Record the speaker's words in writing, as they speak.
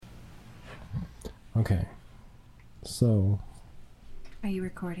Okay. So. Are you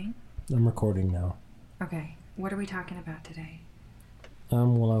recording? I'm recording now. Okay. What are we talking about today?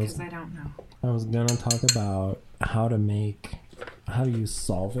 Well, Because I don't know. I was gonna talk about how to use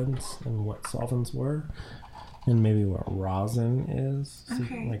solvents and what solvents were, and maybe what rosin is,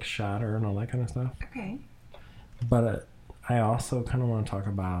 Okay. like shatter and all that kind of stuff. Okay. But I also kind of want to talk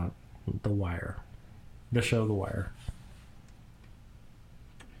about The Wire, the show The Wire.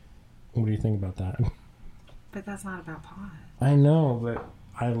 What do you think about that? But that's not about pot. I know, but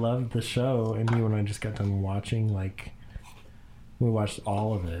I loved the show, and you and I just got done watching, we watched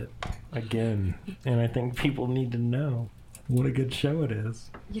all of it again, and I think people need to know what a good show it is.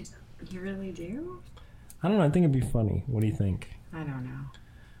 You really do? I don't know, I think it'd be funny. What do you think? I don't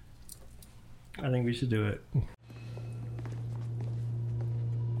know. I think we should do it.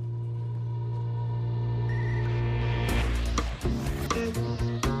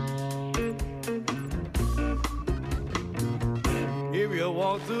 If you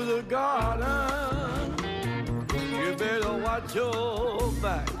walk through the garden, you better watch your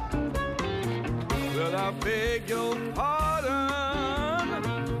back. Well, I beg your pardon,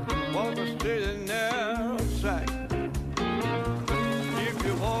 walk a straight and narrow track. If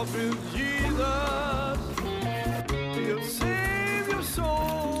you walk with Jesus, he'll save your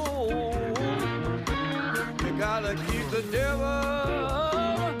soul. You gotta keep the devil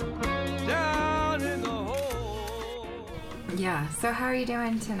down in the hole. Yeah. So how are you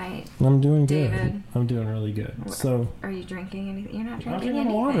doing tonight? I'm doing good. David. I'm doing really good. So, Are you drinking anything? You're not I'm drinking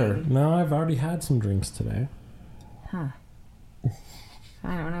drinking anything. water. No, I've already had some drinks today. Huh.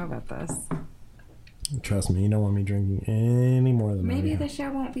 I don't know about this. Trust me, you don't want me drinking any more than Maybe that. the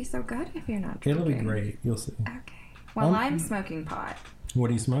show won't be so good if you're not It'll drinking. be great. You'll see. Okay. Well, I'm smoking pot. What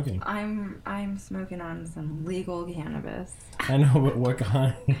are you smoking? I'm smoking on some legal cannabis. I know, but what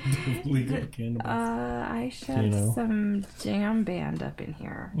kind of legal cannabis? I shoved you know? some jam band up in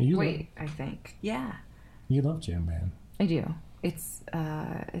here. You Wait, I think. Yeah, You love Jam Band. I do. It's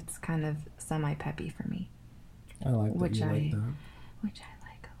kind of semi-peppy for me, I like that Which you I- like that. which I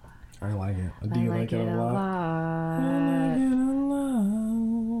like a lot. I like it. Do I you like it a lot? lot. I like it a lot.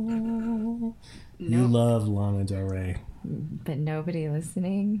 You Nope. love Lana Del Rey. But nobody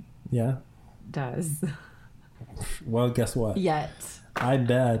listening Yeah? does Well, guess what? yet. I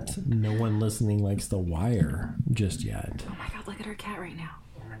bet no one listening likes The Wire just yet. Oh my God! Look at our cat right now.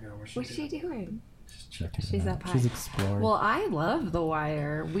 Oh my god, what's What's she doing? She's checking She's it up out. high. She's exploring. Well, I love The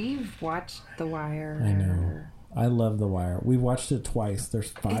Wire. We've watched The Wire. I know. I love The Wire. We watched it twice.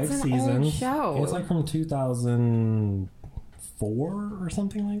 There's 5 It's an seasons. old show. It's like from 2004 or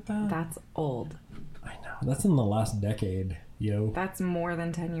something like that. That's old. I know. That's in the last decade, yo. That's more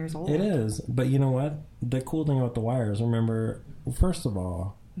than 10 years old. It is. But you know what? The cool thing about The Wire is, remember, first of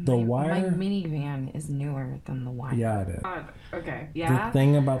all, The My Wire... minivan is newer than The Wire. Yeah, it is. Okay. The Yeah?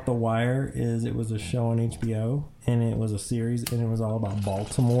 thing about The Wire is it was a show on HBO, and it was a series, and it was all about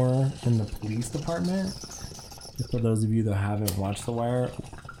Baltimore and the police department. For those of you that haven't watched The Wire,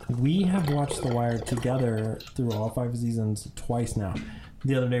 we have watched The Wire together through all 5 seasons twice now.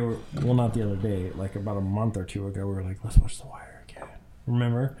 The other day, not the other day, like about a month or two ago, we were like, let's watch The Wire again.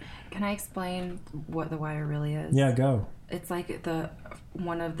 Remember? Can I explain what The Wire really is? Yeah, go. It's like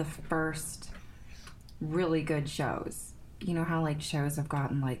one of the first really good shows. You know how like shows have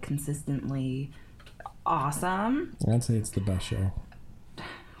gotten like consistently awesome? I'd say it's the best show.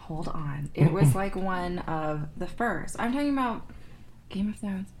 Hold on. It was like one of the first. I'm talking about Game of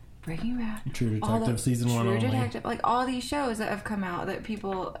Thrones, Breaking Bad, True all Detective season 1 True only. Detective, like all these shows that have come out that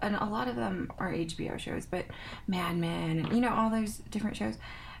people, and a lot of them are HBO shows, but Mad Men, and you know, all those different shows.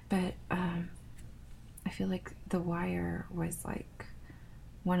 But I feel like The Wire was like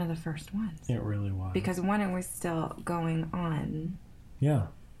one of the first ones. It really was. Because when it was still going on, Yeah,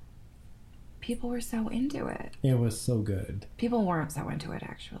 people were so into it. it was so good. People weren't so into it,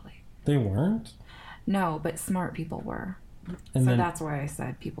 actually. They weren't? No, but smart people were. And So then, that's why I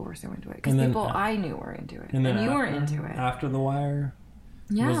said people were so into it. Because And then- people I knew were into it. and And, then you were after- into it. After The Wire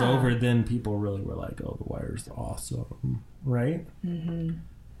Yeah. was over, then people really were like, oh, The Wire's awesome. Right? Mm-hmm.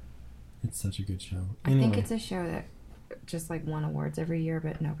 It's such a good show. I think it's a show that just like won awards every year,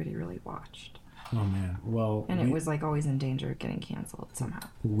 but nobody really watched. Oh, man. Well, And it was like always in danger of getting canceled somehow.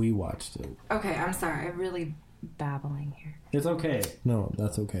 we watched it. Okay, I'm sorry. I'm really babbling here. It's okay. No,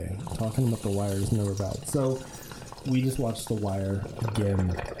 that's okay. Talking about The Wire is never bad. So, we just watched The Wire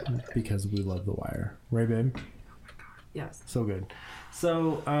again because we love The Wire. Right, babe? Yes. So good.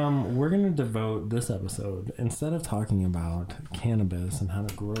 So, we're going to devote this episode, instead of talking about cannabis and how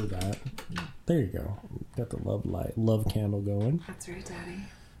to grow that, there you go. Got the love candle going. That's right, Daddy.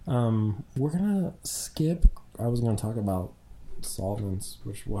 We're gonna skip. I was gonna talk about solvents,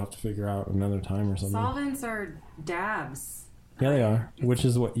 which we'll have to figure out another time or something. Solvents are dabs. Yeah, they are. Which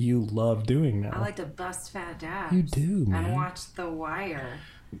is what you love doing now. I like to bust fat dabs. You do, man. And watch The Wire.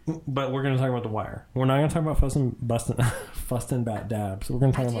 But we're gonna talk about The Wire. We're not gonna talk about fussing bat dabs. We're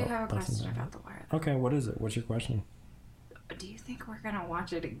gonna talk I do about. have a busting question bat. about The Wire, though. Okay, what is it? What's your question? Do you think we're gonna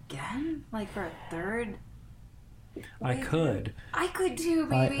watch it again? Like for a third? I could. I could too,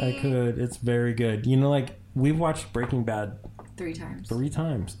 baby. I could. It's very good. You know, like, we've watched Breaking Bad 3 times. 3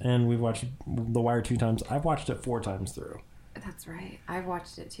 times, and we've watched The Wire 2 times. I've watched it 4 times through. That's right. I've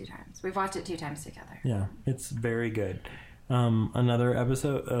watched it 2 times. We've watched it 2 times together. Yeah, it's very good. Another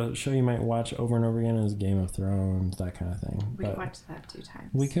episode, show you might watch over and over again is Game of Thrones, that kind of thing. We But watched that 2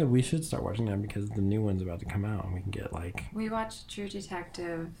 times. we should start watching that because the new one's about to come out, and we can get, like, We watched True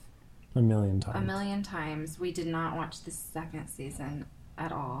Detective a million times. a million times. We did not watch the 2nd season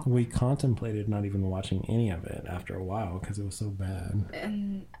at all. We contemplated not even watching any of it after a while because it was so bad.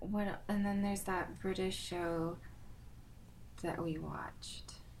 And then there's that British show that we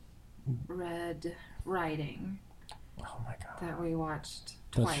watched, Red Riding, Oh my god, that we watched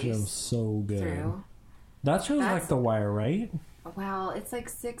that twice show's so good. through. That show's That's- like The Wire, right? Well, it's like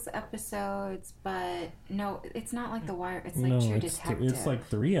 6 episodes, but no, it's not like The Wire. It's like No, True it's Detective. it's like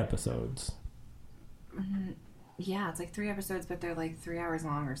 3 episodes. Yeah, it's like 3 episodes, but they're like 3 hours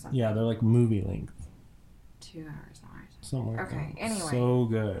long or something. Yeah, they're like movie length, 2 hours long. something like Okay, that. anyway. So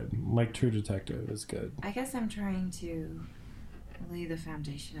good. Like True Detective is good. I guess I'm trying to lay the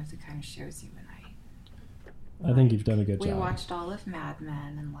foundation of the kind of shows you and I. I think you've done a good We job. watched all of Mad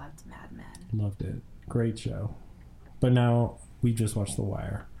Men and loved Mad Men. Loved it. Great show. But now we just watched The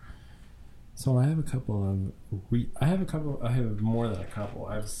Wire. So I have a couple of I have more than a couple.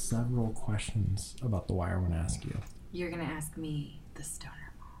 I have several questions about The Wire I want to ask you. You're gonna ask me, the stoner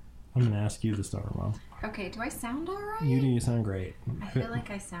mom. I'm going to ask you the Stoner Mom. Okay, do I sound alright? You sound great. I feel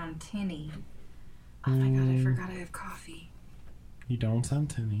like I sound tinny. Oh my god, I forgot I have coffee. You don't sound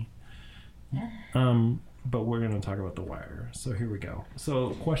tinny. But we're going to talk about The Wire. So here we go. So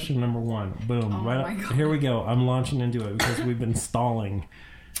question number 1. Boom. Oh my God. Here we go. I'm launching into it because we've been stalling.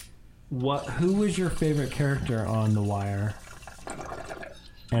 Who was your favorite character on The Wire?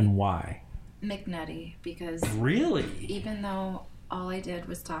 And why? McNutty, because Really? even though all I did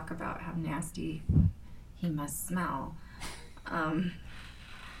was talk about how nasty he must smell,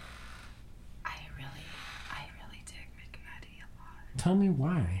 I really dig McNutty a lot. Tell me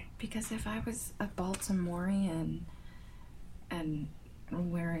why. Because if I was a Baltimorean and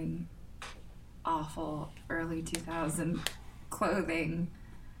wearing awful early 2000 clothing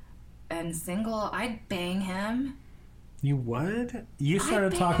and single, I'd bang him. You would? You I'd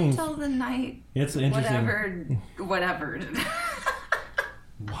started bang talking. until the night. It's interesting. Whatever.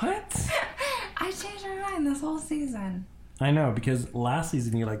 What? I changed my mind this whole season. I know, because last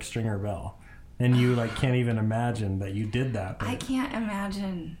season you like Stringer Bell. And you like can't even imagine that you did that. But I can't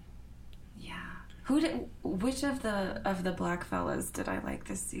imagine. Yeah. Which of the black fellas did I like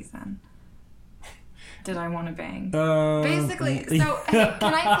this season? Did I want to bang? Basically, so hey,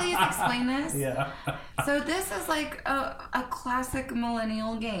 can I please explain this? Yeah. So this is like a classic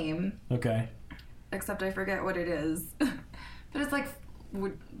millennial game, Okay. except I forget what it is. But it's like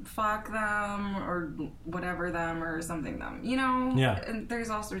would fuck them or whatever them or something them, you know? Yeah. And there's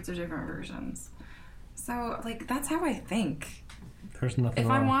all sorts of different versions. So like that's how I think. There's nothing If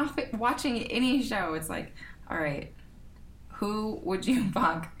wrong. I'm watching any show, it's like, all right, who would you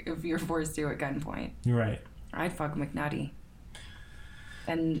fuck if you're forced to at gunpoint? You're right. I'd fuck McNutty.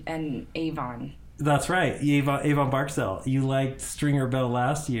 And Avon. That's right. Avon Barksdale. You liked Stringer Bell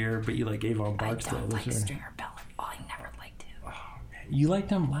last year, but you like Avon I Barksdale don't this like year. Stringer Bell at all. I never liked him. You liked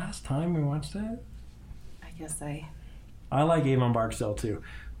him last time we watched it? I guess I... I like Avon Barksdale too.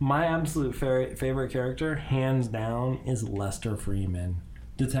 My absolute favorite character, hands down, is Lester Freeman.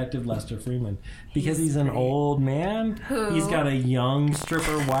 Detective Lester Freeman. Because he's an old man. Who? He's got a young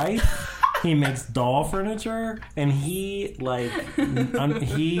stripper wife. He makes doll furniture. And he,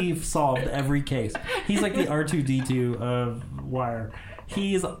 he solved every case. He's like the R2-D2 of Wire.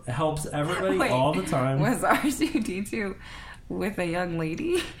 He helps everybody Wait, all the time. Was R2-D2 with a young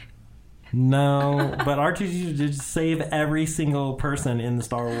lady? No, but R2-D2 did save every single person in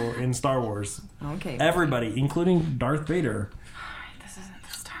Star Wars. Okay. Everybody, including Darth Vader. This isn't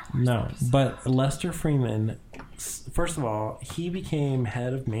the Star Wars. No, episode. but Lester Freeman, first of all, he became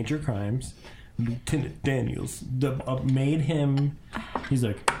head of major crimes. Lieutenant Daniels made him. He's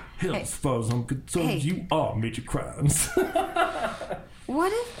like, hell, as far as I'm concerned, Hey. you are major crimes.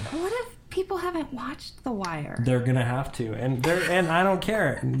 What if people haven't watched The Wire. They're gonna have to, and I don't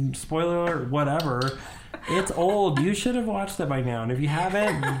care. Spoiler alert, whatever. It's old. You should have watched it by now, and if you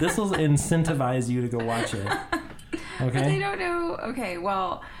haven't, this will incentivize you to go watch it. But they Okay. don't know. Okay,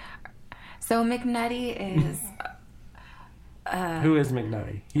 well, so McNutty is Who is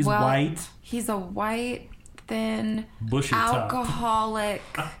McNutty? He's well, white, He's a white, thin, bushy top. alcoholic,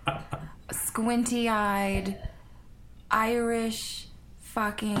 squinty-eyed, Irish,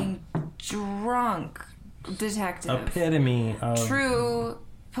 fucking drunk detective. Epitome of True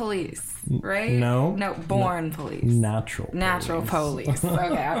police, right? No. Born police. natural. Police.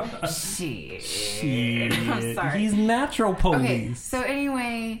 Okay. Shit. Shit. I'm sorry. He's natural police. Okay, so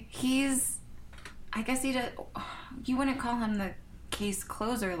anyway, I guess he does. You wouldn't call him the case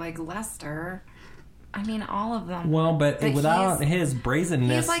closer like Lester. I mean, all of them. Well, but without his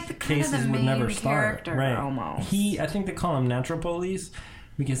brazenness, he's like the kind of cases the would never main start. character, Right? almost. I think they call him natural police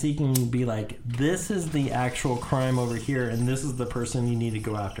because he can be like, this is the actual crime over here, and this is the person you need to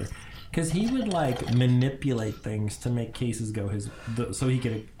go after. Because he would like manipulate things to make cases go so he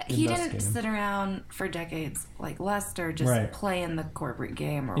could He investigate didn't them. sit around for decades like Lester, just Right. playing the corporate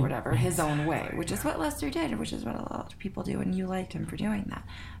game or whatever his own way, which is what Lester did, which is what a lot of people do, and you liked him for doing that.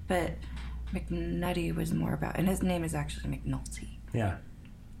 But McNutty was more about, and his name is actually McNulty. Yeah.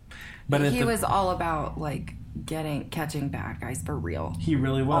 But He was all about like catching bad guys for real. He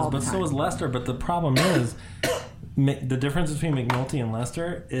really was, all the but so time. was Lester. But the problem is, the difference between McNulty and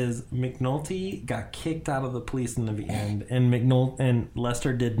Lester is McNulty got kicked out of the police in the end, and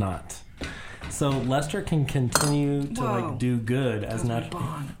Lester did not. So Lester can continue to Whoa. like do good as That was my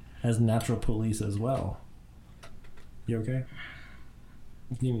bong. natural police as well. You okay?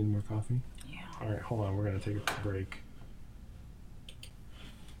 You need more coffee? Yeah. All right, hold on. We're gonna take a break.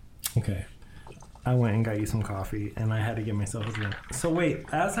 Okay. I went and got you some coffee, and I had to get myself a drink. So wait,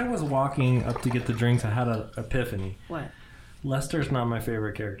 as I was walking up to get the drinks, I had an epiphany. What? Lester's not my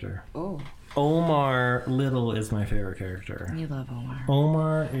favorite character. Oh, Omar Little is my favorite character. you love Omar.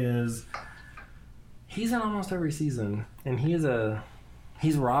 Omar he's in almost every season, and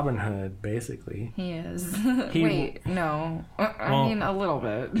he's Robin Hood, basically. He is. He- Wait, no. I Well- mean, a little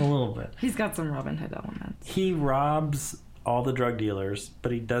bit. A little bit. He's got some Robin Hood elements. He robs all the drug dealers,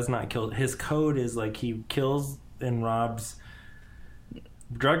 but he does not kill. His code is like he kills and robs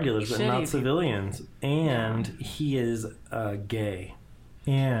drug dealers, but Shitty not people. civilians. And he is gay.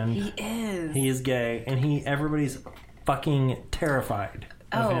 And He is. gay, and everybody's fucking terrified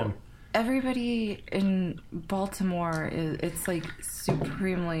of him. Everybody in Baltimore it's like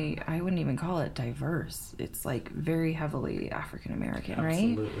supremely, I wouldn't even call it diverse. It's like very heavily African American, right?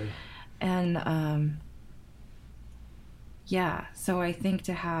 Absolutely. And yeah, so I think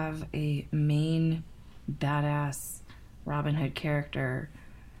to have a main badass Robin Hood character,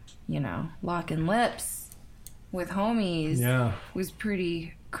 locking lips with homies Yeah. was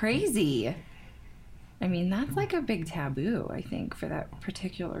pretty crazy. I mean, that's like a big taboo, I think, for that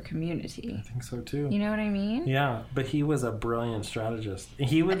particular community. I think so too. You know what I mean? Yeah, but he was a brilliant strategist.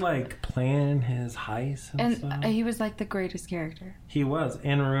 He would like plan his heists and stuff. And he was like the greatest character. He was.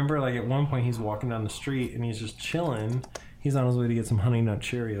 And remember, like, at one point he's walking down the street and he's just chilling. He's on his way to get some Honey Nut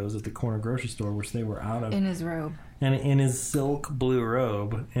Cheerios at the corner grocery store, which they were out of. In his robe. And in his silk blue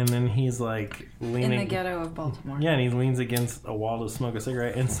robe. And then he's, like, leaning... In the ghetto of Baltimore. Yeah, and he leans against a wall to smoke a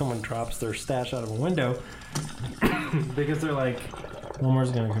cigarette, and someone drops their stash out of a window because they're like,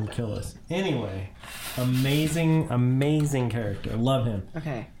 Omar's going to come kill us. Anyway, amazing, amazing character. Love him.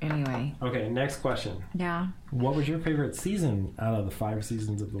 Okay, anyway. Okay, next question. Yeah. What was your favorite season out of the 5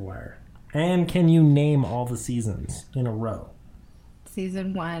 seasons of The Wire? And can you name all the seasons in a row?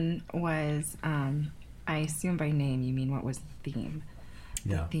 Season 1 was, I assume by name you mean what was the theme.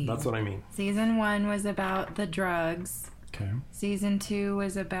 Yeah, Theme. that's what I mean. Season 1 was about the drugs. Okay. Season 2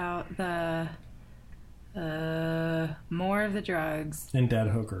 was about the more of the drugs, And dead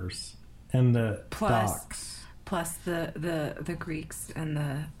hookers. And the Plus- docks. plus the Greeks and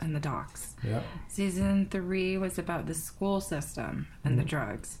the docks. Yep. Season 3 was about the school system and the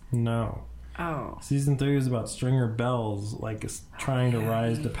drugs. No. Oh, Season 3 was about Stringer Bells, like, trying to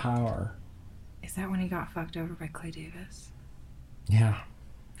rise to power. is that when he got fucked over by Clay Davis? Yeah. Oh,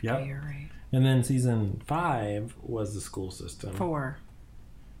 Yep. you're right. And then season 5 was the school system. 4.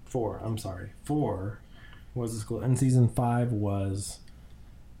 4, I'm sorry. 4 was the school. And season 5 was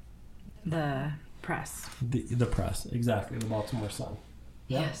The press. the press. Exactly. The Baltimore Sun.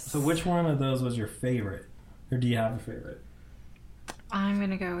 Yep. Yes. So which one of those was your favorite? Or do you have a favorite? I'm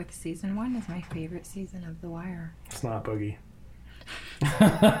gonna go with season 1 as my favorite season of The Wire. It's not Boogie.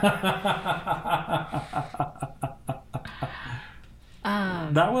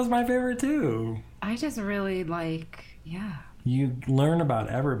 That was my favorite too. I just really like, yeah. You learn about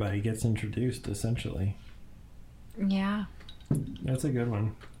everybody gets introduced essentially. Yeah. That's a good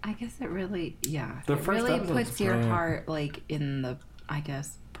one. I guess it really, yeah. The it first really episode's puts your great. heart, like, in the, I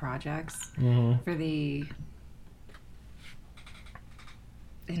guess, projects Mm-hmm. for the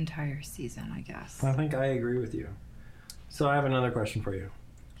entire season, I guess. I think I agree with you. So I have another question for you.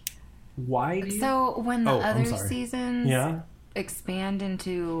 Why do you... So when the Oh, I'm other sorry. seasons Yeah? expand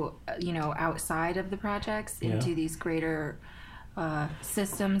into, outside of the projects, Yeah. into these greater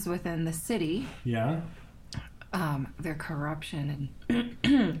systems within the city, Yeah? their corruption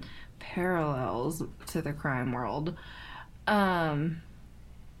and parallels to the crime world,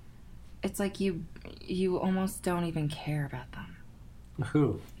 it's like you almost don't even care about them,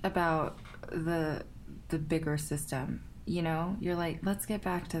 Who? about the bigger system. You're like, let's get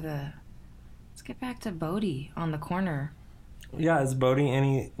back to Bodhi on the corner, Yeah, is Bodhi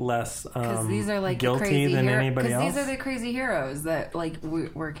any less because these are like the guilty crazy than anybody else? Because these are the crazy heroes that like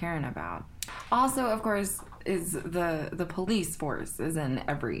we're caring about. Also, of course, is the police force is in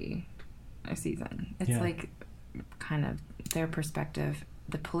every season. It's Yeah. like kind of their perspective,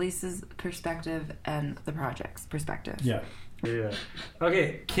 the police's perspective, and the project's perspective. Yeah. Yeah.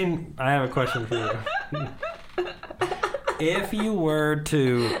 Okay, I have a question for you. If you were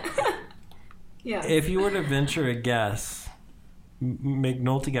to venture a guess,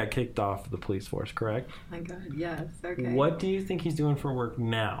 McNulty got kicked off the police force, correct? Oh my God, yes. Okay. What do you think he's doing for work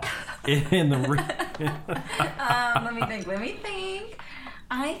now? In the Let me think.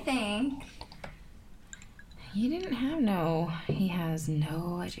 I think he has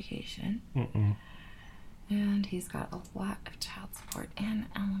no education. Mm-mm. And he's got a lot of child support and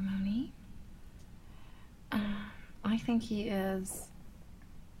alimony. I think he is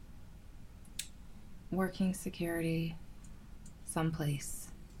working security someplace.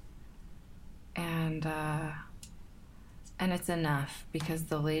 And it's enough because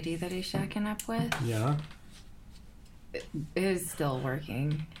the lady that he's shacking up with Yeah. is still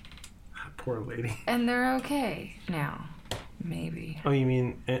working. Poor lady. And they're okay now. Maybe. Oh, you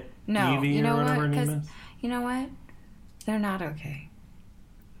mean No, Evie you know or whatever what? her name 'Cause is? you know what? They're not okay.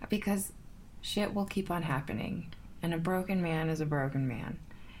 Because shit will keep on happening. And a broken man is a broken man.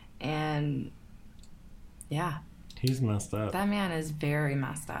 And yeah, He's messed up. that man is very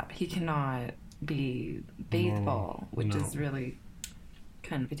messed up. He cannot be faithful, which No. is really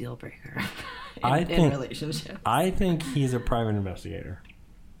kind of a deal breaker I in think- relationships. I think he's a private investigator.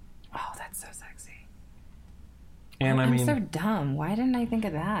 Oh, that's so sexy. And I I'm mean, so dumb. Why didn't I think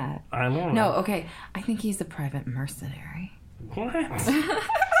of that? I don't know. No, okay. I think he's a private mercenary. What?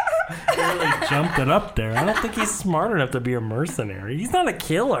 Really jumped it up there. I don't think he's smart enough to be a mercenary. He's not a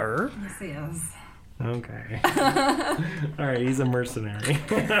killer. Yes, he is. Okay. All right, he's a mercenary.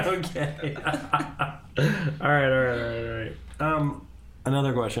 Okay. All right.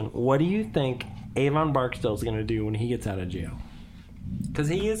 Another question. What do you think Avon Barksdale's going to do when he gets out of jail? Because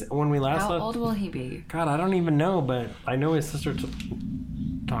he is, when we last How left... old will he be? God, I don't even know, but I know his sister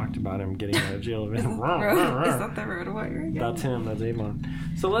talked about him getting out of jail. Is that the road warrior again? That's him. That's Avon.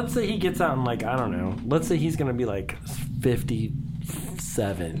 So let's say he gets out in, like, I don't know. Let's say he's going to be like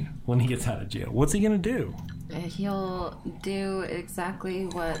 57 when he gets out of jail. What's he going to do? He'll do exactly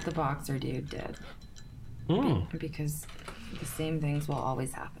what the boxer dude did. Because the same things will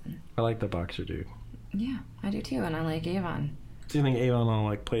always happen. I like the boxer dude. Yeah, I do too, and I like Avon. Do you think Avon will,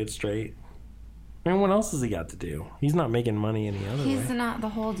 like, play it straight? I mean, what else has he got to do? He's not making money any other He's way. not, the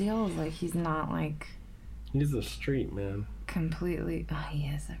whole deal is like, he's not like He's a street man. completely, he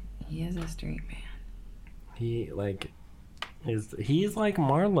is a street man. He's like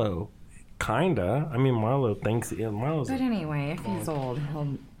Marlo, kinda. I mean, Marlo thinks Marlo's. But anyway, if he's old,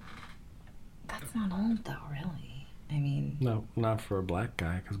 that's not old though, really. I mean, No, not for a black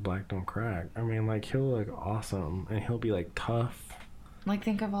guy, because black don't crack. I mean, like, he'll look awesome, and he'll be, like, tough. like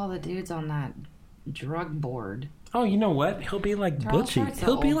think of all the dudes on that drug board. Oh, you know what? He'll be like There are all Butchie. sorts of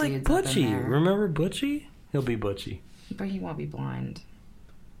He'll be old like dudes up in Butchie. there. Remember Butchie? He'll be Butchie. But he won't be blind.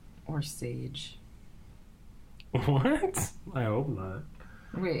 Or Sage. What? I hope not.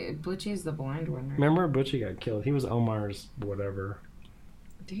 Wait, Butchie's the blind one, right? Remember Butchie got killed? He was Omar's whatever.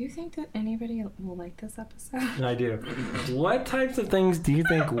 Do you think that anybody will like this episode? I do. What types of things do you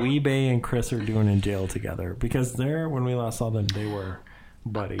think Weebay and Chris are doing in jail together? Because when we last saw them, they were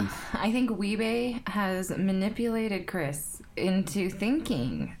buddies. I think Weebay has manipulated Chris into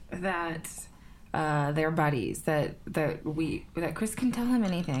thinking that they're buddies. That Chris can tell him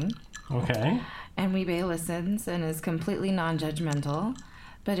anything, Okay. and Weebay listens and is completely non-judgmental.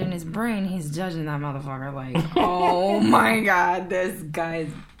 But in his brain, he's judging that motherfucker like, oh my God, this guy's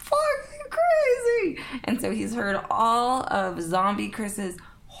fucking crazy. And so he's heard all of Zombie Chris's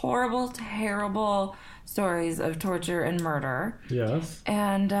horrible, terrible stories of torture and murder. Yes.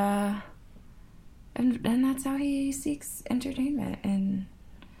 And that's how he seeks entertainment. And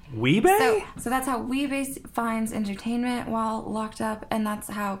Wee-Bey? so that's how Wee-Bey finds entertainment while locked up, and that's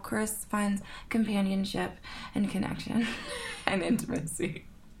how Chris finds companionship and connection and intimacy.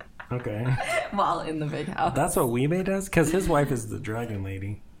 Okay. While in the big house. That's what Wee-Bey does? Because his wife is the dragon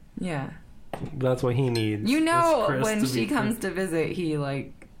lady. Yeah. That's what he needs. You know, is Chris when to she be comes to visit, he,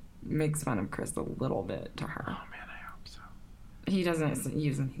 like, makes fun of Chris a little bit to her. Oh, man, I hope so. He doesn't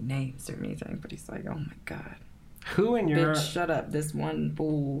use any names or anything, but he's like, oh my God. Who in your... Bitch, shut up. This one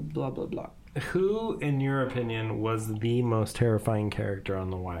fool, blah, blah, blah. Who, in your opinion, was the most terrifying character on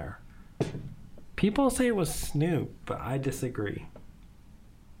The Wire? People say it was Snoop, but I disagree.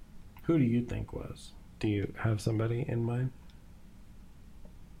 Who do you think was? Do you have somebody in mind?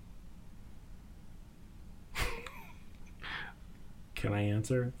 Can I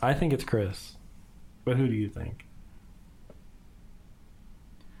answer? I think it's Chris. But who do you think?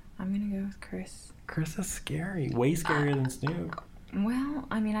 I'm going to go with Chris. Chris is scary. Way scarier than Snoop. Well,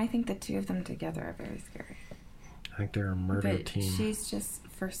 I mean, I think the two of them together are very scary. I think they're a murder But team. she's just,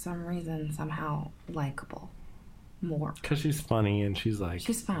 for some reason, somehow likable. More. Because she's funny and she's like...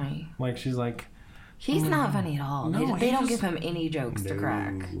 She's funny. She's like... He's not funny at all. No, they don't he's- give him any jokes to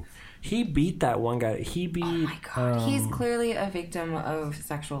crack. He beat that one guy. He beat... Oh my God. He's clearly a victim of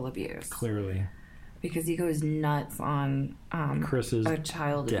sexual abuse. Clearly. Because he goes nuts on Chris's a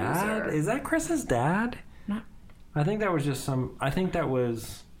child dad? abuser. Is that Chris's dad? Not I think that was just some... I think that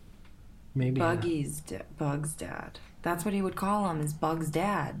was... Maybe... Bug's dad. That's what he would call him, is Bug's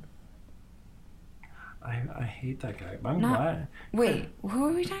dad. I hate that guy. But I'm Not- glad. Wait, who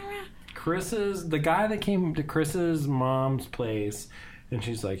are we talking about? Chris's... The guy that came to Chris's mom's place, and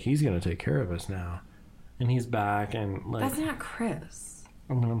she's like, he's going to take care of us now. And he's back, and like... That's not Chris.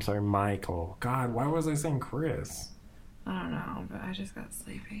 I'm sorry, Michael. God, why was I saying Chris? I don't know, but I just got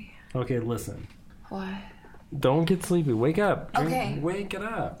sleepy. Okay, listen. What? Don't get sleepy. Wake up. Okay. Wake it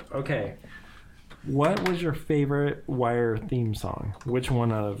up. Okay. What was your favorite Wire theme song? Which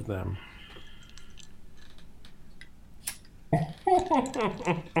one out of them?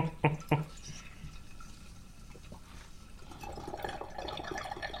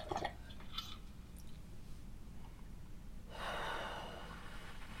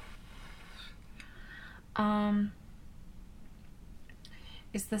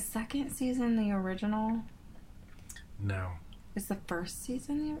 Is the second season the original? No. Is the first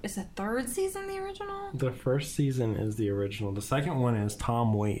season is the third season the original? The first season is the original. The second one is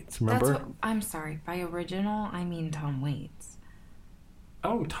Tom Waits. Remember? That's what, I'm sorry. By original, I mean Tom Waits.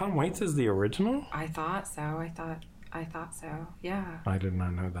 Oh, Tom Waits is the original? I thought so. I thought so. Yeah, I did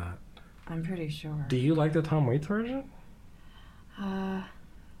not know that. I'm pretty sure. Do you like the Tom Waits version?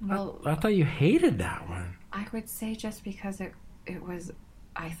 Well, I thought you hated that one. I would say just because it was,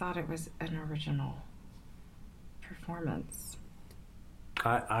 I thought it was an original performance.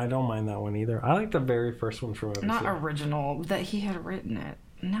 I don't mind that one either. I like the very first one from episode. Not original, that he had written it.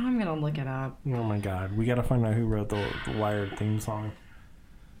 Now I'm gonna look it up. Oh my God, we gotta find out who wrote the Wired theme song.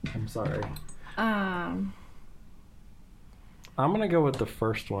 I'm sorry. Um, I'm gonna go with the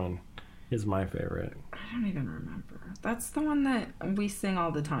first one. Is my favorite. I don't even remember. That's the one that we sing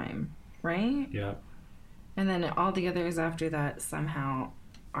all the time, right? Yeah. And then all the others after that somehow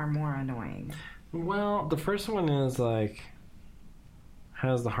are more annoying. Well, the first one is like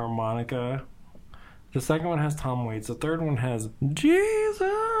has the harmonica. The second one has Tom Waits. The third one has Jesus.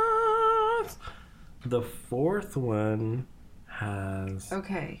 The fourth one has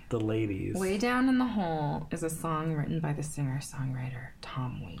Okay. the ladies. Way Down in the Hole is a song written by the singer-songwriter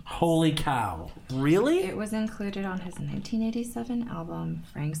Tom Waits. Holy cow. Really? It was included on his 1987 album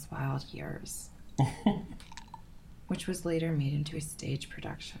Frank's Wild Years, which was later made into a stage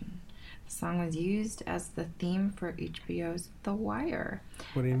production. The song was used as the theme for HBO's The Wire.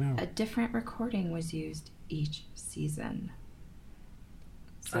 What do you know? A different recording was used each season.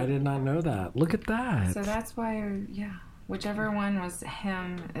 I did not know that. Look at that. So that's why, yeah, whichever one was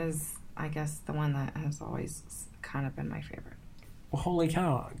him is, I guess, the one that has always kind of been my favorite. Well, holy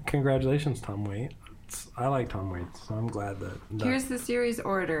cow. Congratulations, Tom Waits. I like Tom Waits, so I'm glad that... Here's the series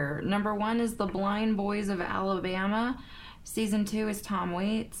order. Number 1 is The Blind Boys of Alabama. Season 2 is Tom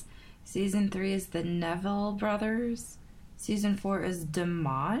Waits. Season 3 is The Neville Brothers. Season 4 is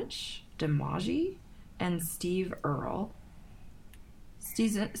DiMaggio and Steve Earle.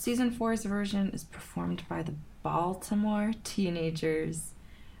 Season 4's version is performed by the Baltimore Teenagers.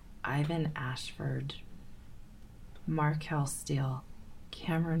 Ivan Ashford, Markel Steele,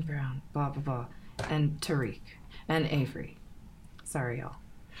 Cameron Brown, blah, blah, blah, and Tariq, and Avery. Sorry, y'all.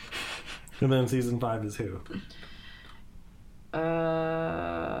 And then season 5 is who?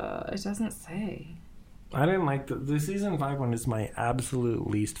 It doesn't say. I didn't like the season 5 one is my absolute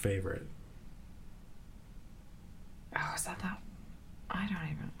least favorite. Oh, is that? I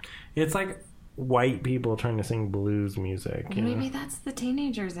don't even. It's like white people trying to sing blues music. You Maybe know? that's the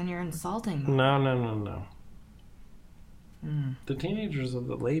teenagers and you're insulting them. No. Mm. The teenagers are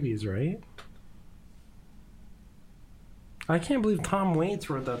the ladies, right? I can't believe Tom Waits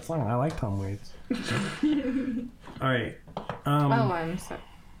wrote that song. I like Tom Waits. All right. I'm sorry.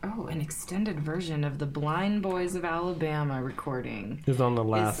 Oh, an extended version of the Blind Boys of Alabama recording is on the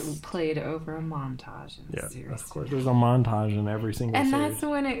last. Is played over a montage in the Yeah, series. of course. There's a montage in every single And series. that's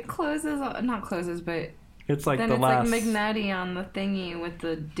when it closes. Not closes, but it's like then the it's last. like McNutty on the thingy with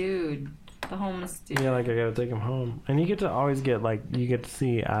the dude, the homeless dude. Yeah, like I gotta take him home, and you get to always get you get to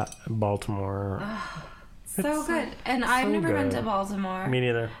see at Baltimore. So good. And I've so never been good. to Baltimore. Me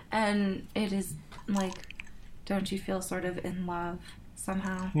neither. And it is like, don't you feel sort of in love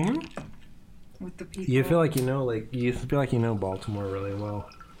somehow with the people? You feel like you feel like you know Baltimore really well.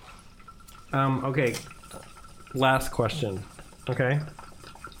 Okay. Last question. Okay.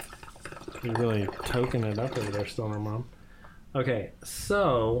 You're really toking it up over there, Stoner Mom. Okay,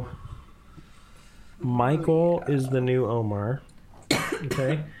 so Michael is the new Omar.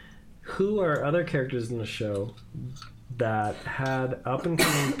 Okay. Who are other characters in the show that had up and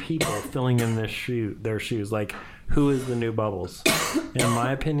coming people filling in their shoes? Like, who is the new Bubbles? In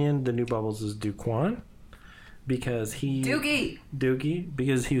my opinion, the new Bubbles is Duquan because Doogie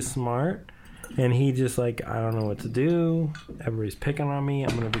because he's smart and he just like, I don't know what to do. Everybody's picking on me.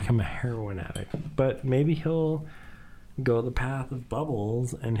 I'm gonna become a heroin addict. But maybe he'll go the path of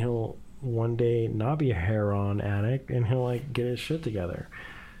Bubbles and he'll one day not be a heroin addict and he'll like get his shit together.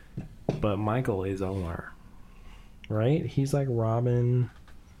 But Michael is Omar, right? He's like robbing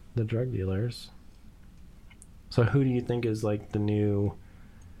the drug dealers. So who do you think is like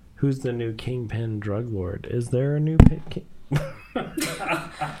who's the new kingpin drug lord? Is there a new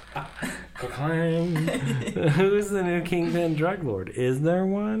who's the new kingpin drug lord? Is there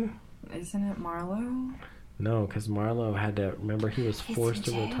one? Isn't it Marlo? No, because Marlo had to remember he was forced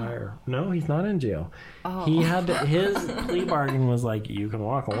to in jail. retire. No, he's not in jail. Oh. He had to, his plea bargain was like, you can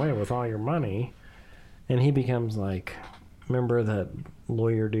walk away with all your money, and he becomes like, remember that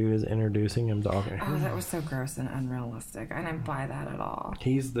lawyer dude is introducing him to all. Oh, that was so gross and unrealistic. I didn't buy that at all.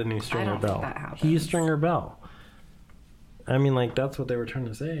 He's the new Stringer I don't think Bell. that happens. He's Stringer Bell. I mean, like that's what they were trying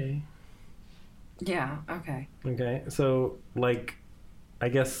to say. Yeah. Okay. Okay, so like, I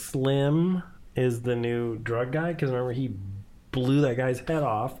guess Slim is the new drug guy because remember he blew that guy's head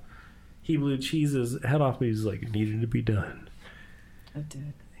off. He blew Cheese's head off, but he's like, it needed to be done. It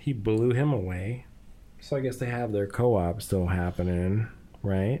did. He blew him away. So I guess they have their co-op still happening,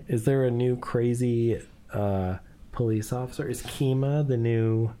 right? Is there a new crazy police officer? Is Kima the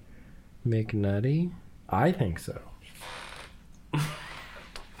new McNutty? I think so.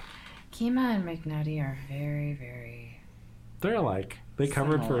 Kima and McNutty are very, very... They're like, they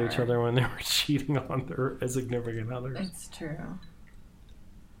covered for each Similar. other when they were cheating on their significant others. It's true.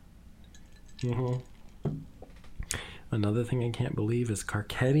 Mm-hmm. Another thing I can't believe is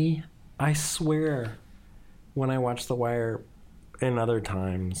Carcetti. I swear, when I watched The Wire and other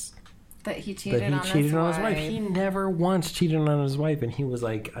times, That he cheated, that he cheated on his wife. He never once cheated on his wife, and he was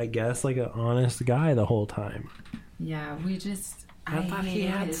like, I guess, like an honest guy the whole time. Yeah, we just... I thought he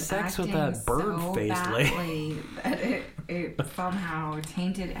hated had his sex with acting that bird-faced so lady. badly that it somehow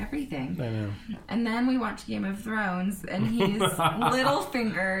tainted everything. I know. And then we watched Game of Thrones, and he's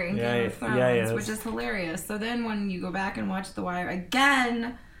Littlefinger in Game of Thrones, he is. which is hilarious. So then when you go back and watch The Wire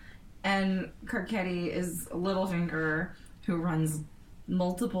again, and Carcetti is Littlefinger, who runs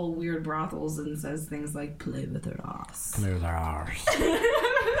multiple weird brothels and says things like, play with her ass. Play with her arse.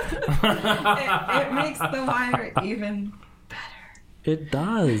 It makes The Wire even better. It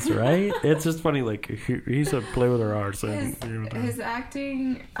does, right? It's just funny, like, he said play with her arse. And, His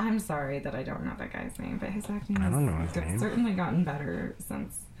acting, I'm sorry that I don't know that guy's name, but his acting I has don't know his name. certainly gotten better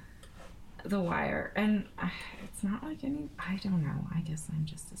since The Wire. And it's not like any, I don't know, I guess I'm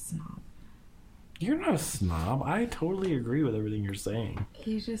just a snob. You're not a snob. I totally agree with everything you're saying.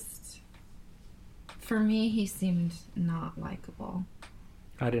 He just, for me, he seemed not likable,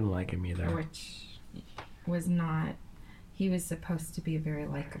 I didn't like him either. which was not, he was supposed to be a very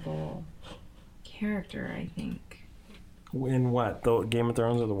likable character, I think. In what? The Game of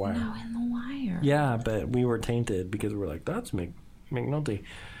Thrones or The Wire? No, in The Wire. Yeah, but we were tainted because we're like, that's McNulty.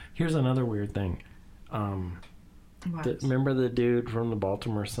 Here's another weird thing. What? Remember the dude from the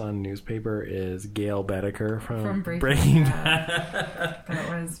Baltimore Sun newspaper is Gail Bedecker from Breaking Bad. That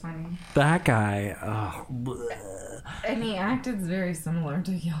was funny. That guy, bleh. And he acted very similar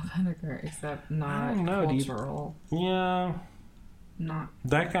to Gail Bedecker, except I not don't know, cultural. Yeah. Not.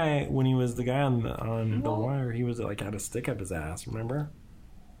 That guy, when he was the guy on the Well- wire, he was like had a stick up his ass, remember?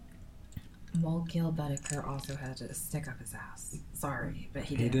 Well, Gail Bedecker also had a stick up his ass. Sorry, but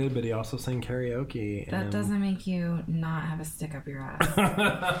he He did. did, but he also sang karaoke. That and... doesn't make you not have a stick up your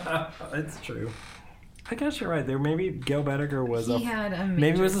ass. It's true. I guess you're right. There, maybe Gail Bedecker was He had a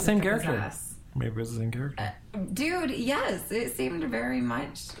maybe it was the major same stick up his character. ass. Maybe it was the same character. Dude, yes, it seemed very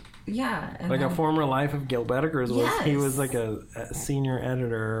much. Yeah. And Like then, a former life of Gail Bedecker's was he Yes. was like a senior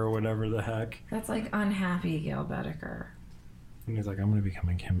editor or whatever the heck. That's like unhappy Gail Bedecker. And he's like, I'm gonna become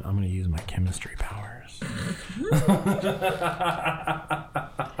I'm gonna use my chemistry powers.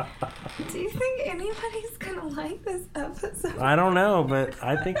 Do you think anybody's gonna like this episode? I don't know, but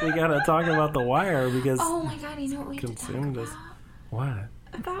I think we gotta talk about The Wire because Oh my god, you know what we have to talk consumed us. What?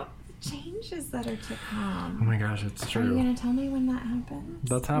 about changes that are to Oh come. my gosh, it's Are you true. gonna tell me when that happens?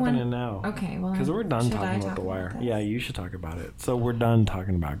 That's happening now. Okay, well, Because we're done should I talking about talk The Wire. this? Yeah, you should talk about it. So we're done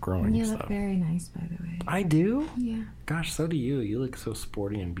talking about growing You look stuff. very nice, by the way. I do? Yeah, Gosh, so do you. You look so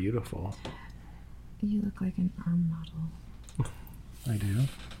sporty and beautiful. you look like an arm model. I do.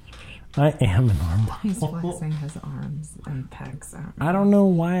 I am an arm model. He's flexing his arms and pecs out. I don't know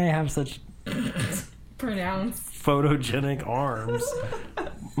why I have such Pronounced. photogenic arms.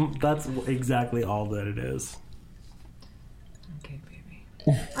 That's exactly all that it is. Okay,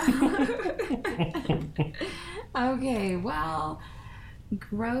 baby. Okay, well,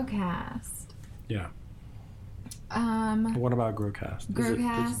 Growcast. Yeah. Um, What about Growcast? It's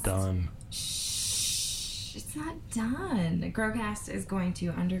Growcast? done. shh, it's not done. Growcast is going to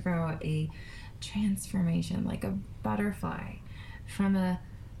undergo a transformation, like a butterfly, from a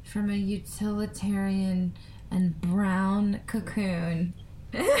utilitarian and brown cocoon.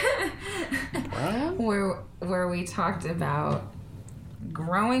 Brown? where we talked about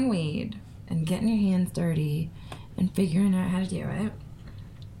growing weed and getting your hands dirty and figuring out how to do it.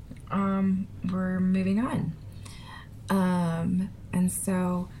 We're moving on. And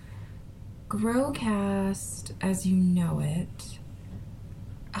so Growcast, as you know it,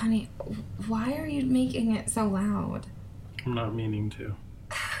 honey, why are you making it so loud? I'm not meaning to.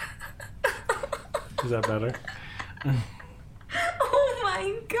 Is that better? Oh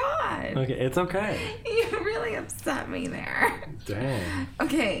my god. Okay, it's okay. You really upset me there. Dang.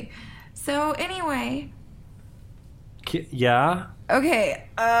 Okay, so anyway. Yeah? Okay,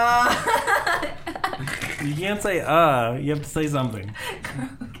 You can't say, you have to say something.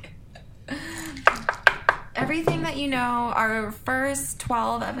 Okay. Everything that you know, our first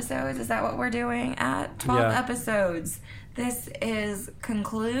 12 episodes, is that what we're doing at? 12 Yeah. episodes. This is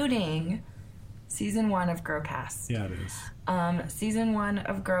concluding season 1 of Growcast. Yeah, it is. Season 1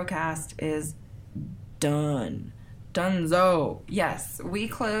 of Growcast is done. Dunzo. Yes, we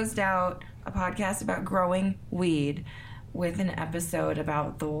closed out a podcast about growing weed with an episode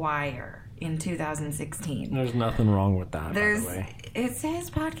about The Wire in 2016. There's nothing wrong with that, by the way. It's his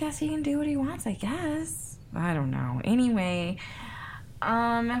podcast. He can do what he wants, I guess. I don't know. Anyway,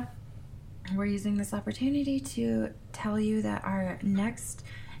 we're using this opportunity to tell you that our next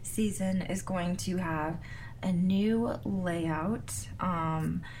season is going to have a new layout, a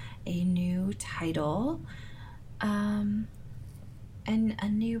new title, and a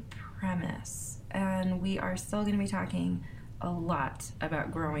new premise. And we are still going to be talking a lot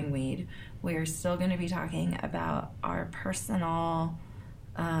about growing weed. We are still going to be talking about our personal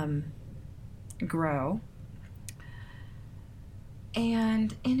grow.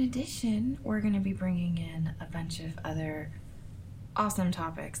 And in addition, we're going to be bringing in a bunch of other awesome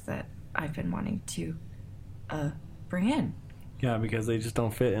topics that I've been wanting to bring in. Yeah, because they just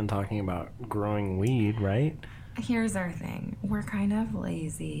don't fit in talking about growing weed, right? Here's our thing. We're kind of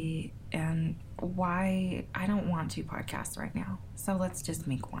lazy, and I don't want 2 podcasts right now. So let's just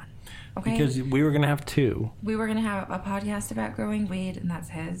make one. Okay? Because we were going to have 2. We were going to have a podcast about growing weed, and that's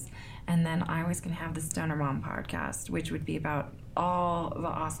his. And then I was going to have the Stoner Mom podcast, which would be about all the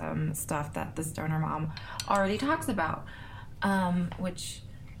awesome stuff that the Stoner Mom already talks about. Which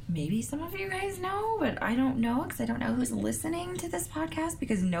maybe some of you guys know, but I don't know because I don't know who's listening to this podcast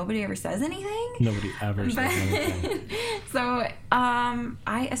because nobody ever says anything. Nobody ever says anything. So,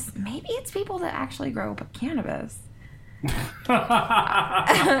 maybe it's people that actually grow cannabis. But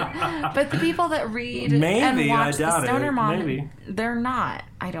the people that read Maybe, and watch I the doubt Stoner it. Mom, Maybe. they're not,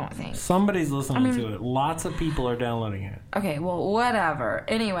 I don't think. Somebody's listening to it. Lots of people are downloading it. Okay, well, whatever.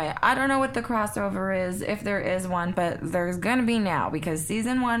 Anyway, I don't know what the crossover is, if there is one, but there's gonna be now, because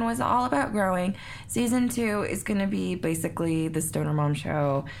season 1 was all about growing. Season 2 is gonna be basically the Stoner Mom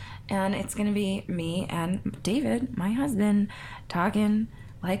show, and it's gonna be me and David, my husband, talking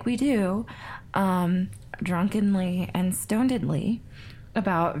like we do, drunkenly and stonedly,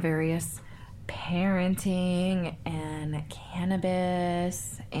 about various parenting and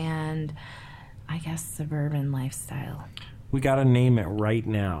cannabis and I guess suburban lifestyle. We got to name it right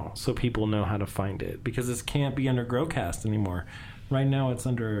now so people know how to find it, because this can't be under Growcast anymore. Right now it's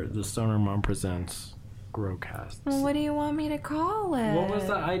under the Stoner Mom Presents Growcast. Well, what do you want me to call it? What was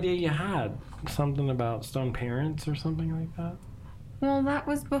the idea you had? Something about stone parents or something like that? Well, that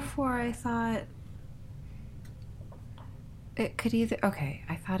was before I thought it could either... Okay,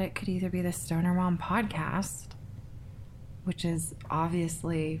 I thought it could either be the Stoner Mom Podcast, which is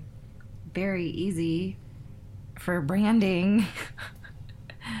obviously very easy for branding,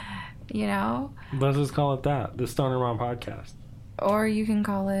 you know? Let's just call it that, the Stoner Mom Podcast. Or you can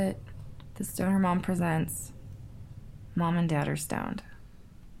call it the Stoner Mom Presents Mom and Dad Are Stoned.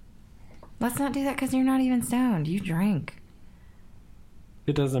 Let's not do that because you're not even stoned. You drink.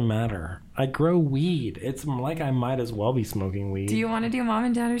 It doesn't matter. I grow weed. It's like I might as well be smoking weed. Do you want to do Mom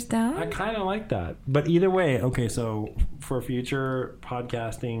and Dad Are Stoned? I kind of like that. But either way, okay, so for future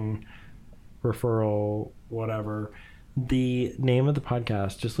podcasting, referral, whatever, the name of the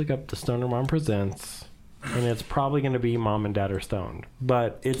podcast, just look up the Stoner Mom Presents, and it's probably going to be Mom and Dad Are Stoned.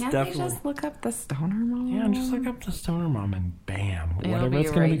 But it's Can't definitely... you just look up the Stoner Mom? Yeah, just look up the Stoner Mom and bam. It'll Whatever be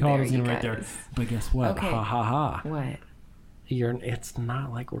it's going to be right called there, is going to you be right there. guys. But guess what? Okay. Ha ha ha. What? It's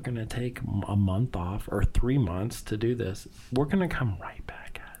not like we're going to take a month off or 3 months to do this. We're going to come right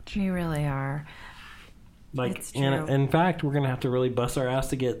back at you. We really are. Like, It's true. and in fact, we're going to have to really bust our ass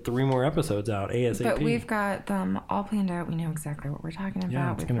to get 3 more episodes out ASAP. But we've got them all planned out. We know exactly what we're talking about.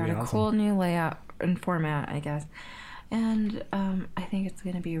 Yeah, it's We've gonna got be a awesome. cool new layout and format, I guess. And I think it's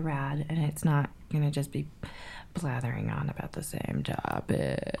going to be rad. And it's not going to just be blathering on about the same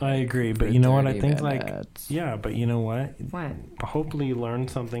topic. I agree, but for you know what? I 30 think minutes. yeah, but you know what? What? Hopefully you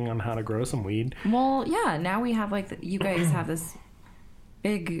learned something on how to grow some weed. Well, yeah. Now we have you guys have this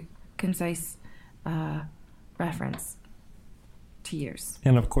big, concise reference to years.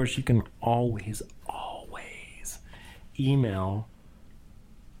 And of course, you can always email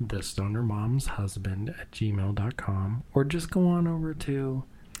thestonermomshusband@gmail.com, or just go on over to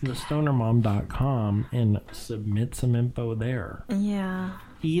thestonermom.com and submit some info there. Yeah.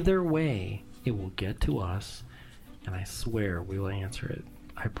 Either way, it will get to us, and I swear we will answer it.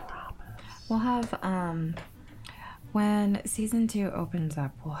 I promise. We'll have, when season 2 opens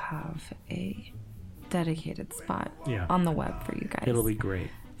up, we'll have a dedicated spot on the web for you guys. It'll be great.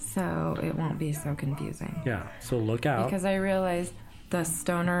 So it won't be so confusing. Yeah, so look out. Because I realized the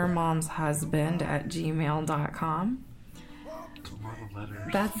stonermomshusband@gmail.com. It's a lot of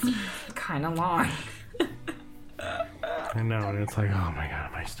letters. That's kind of long. I know, and it's like, oh my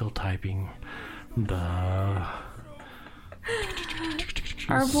god, am I still typing the...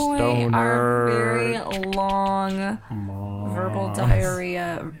 Our boy, our very long verbal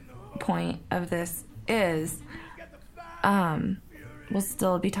diarrhea point of this is, we'll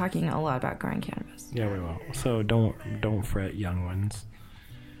still be talking a lot about growing cannabis. Yeah, we will. So don't fret, young ones.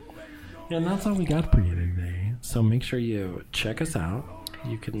 And that's all we got for you today. So make sure you check us out.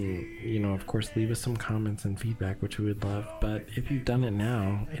 You can, of course, leave us some comments and feedback, which we would love. But if you've done it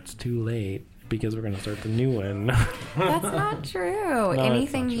now, it's too late, because we're going to start the new one. That's not true. No, Anything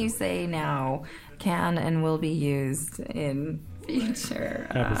it's not true. you say now can and will be used in future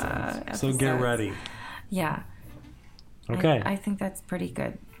Episodes. So get ready. Yeah. Okay. I think that's pretty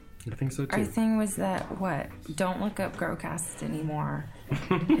good. I think so too. Our thing was that, don't look up Growcast anymore.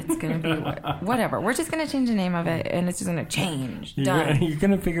 It's going to be whatever. We're just going to change the name of it, and it's just going to change. Done. You're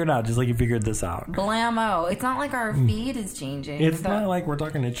going to figure it out, just like you figured this out. Blammo. It's not like our feed is changing. It's not like we're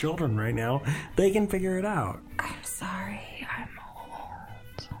talking to children right now. They can figure it out. I'm sorry. I'm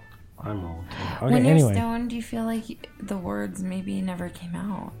old. I'm old. Okay, When you're anyway. stoned, do you feel like the words maybe never came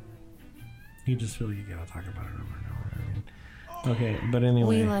out? You just feel like you got to talk about it over and over. Okay, but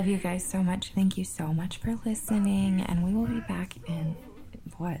anyway. We love you guys so much. Thank you so much for listening. And we will be back in,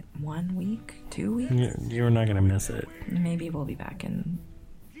 1 week? 2 weeks? You're not going to miss it. Maybe we'll be back in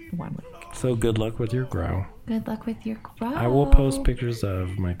 1 week. So good luck with your grow. Good luck with your grow. I will post pictures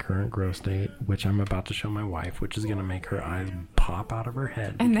of my current grow state, which I'm about to show my wife, which is going to make her eyes pop out of her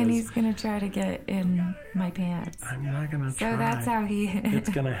head. And then he's going to try to get in my pants. I'm not going to try. So that's how he... It's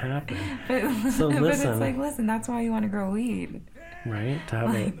going to happen. But So but listen. it's like, listen, that's why you want to grow weed. Right? To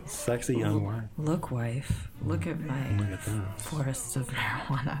have a sexy young wife. Look, wife. Look at my Look at this. forest of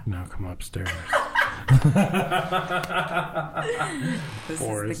marijuana. Now come upstairs. This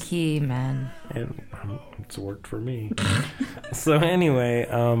Forest. is the key, man. And it's worked for me. So anyway,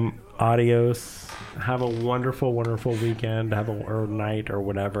 adios. Have a wonderful, wonderful weekend. Or night or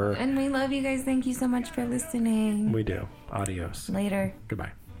whatever. And we love you guys. Thank you so much for listening. We do. Adios. Later.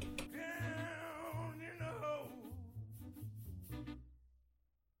 Goodbye.